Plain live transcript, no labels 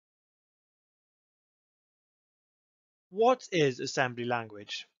What is assembly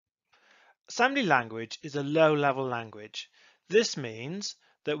language? Assembly language is a low-level language. This means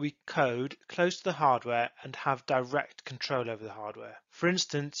that we code close to the hardware and have direct control over the hardware. For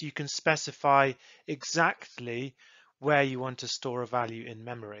instance, you can specify exactly where you want to store a value in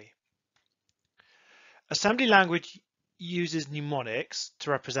memory. Assembly language uses mnemonics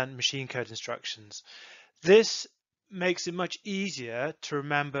to represent machine code instructions. This makes it much easier to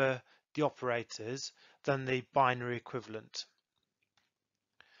remember the operators than the binary equivalent.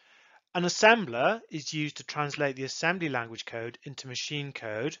 An assembler is used to translate the assembly language code into machine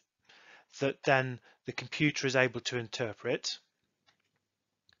code that then the computer is able to interpret.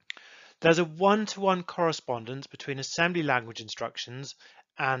 There's a one-to-one correspondence between assembly language instructions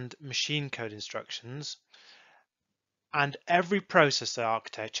and machine code instructions, and every processor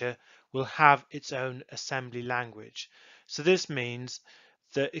architecture will have its own assembly language. So this means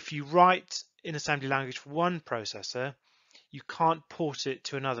that if you write in assembly language for one processor, you can't port it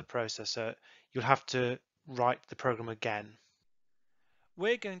to another processor. You'll have to write the program again.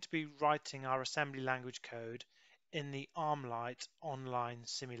 We're going to be writing our assembly language code in the ARMlite online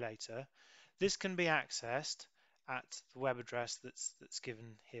simulator. This can be accessed at the web address that's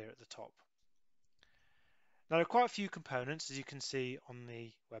given here at the top. Now, there are quite a few components, as you can see on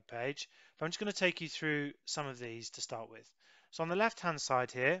the web page, but I'm just going to take you through some of these to start with. So on the left-hand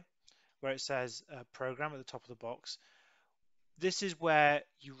side here, where it says program at the top of the box, this is where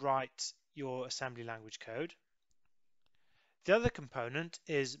you write your assembly language code. The other component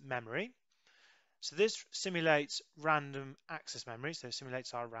is memory. So this simulates random access memory, so it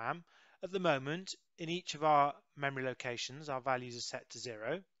simulates our RAM. At the moment, in each of our memory locations, our values are set to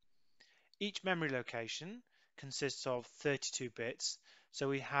 0. Each memory location consists of 32 bits, so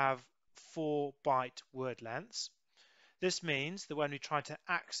we have 4-byte word lengths. This means that when we try to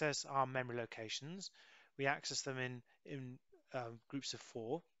access our memory locations, we access them in groups of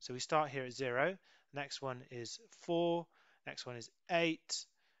 4. So we start here at 0, next one is 4, next one is 8,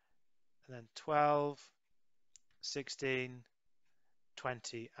 and then 12, 16,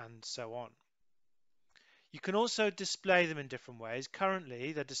 20, and so on. You can also display them in different ways.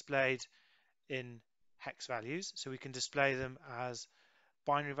 Currently, they're displayed in hex values, so we can display them as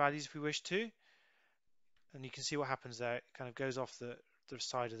binary values if we wish to. And you can see what happens there. It kind of goes off the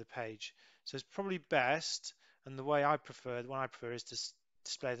side of the page. So it's probably best, and the one I prefer is to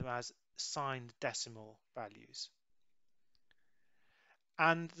display them as signed decimal values.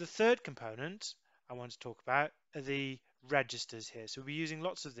 And the third component I want to talk about are the registers here. So we'll be using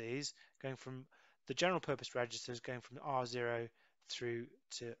lots of these, going from the general purpose registers, going from R0 through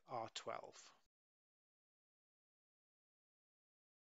to R12.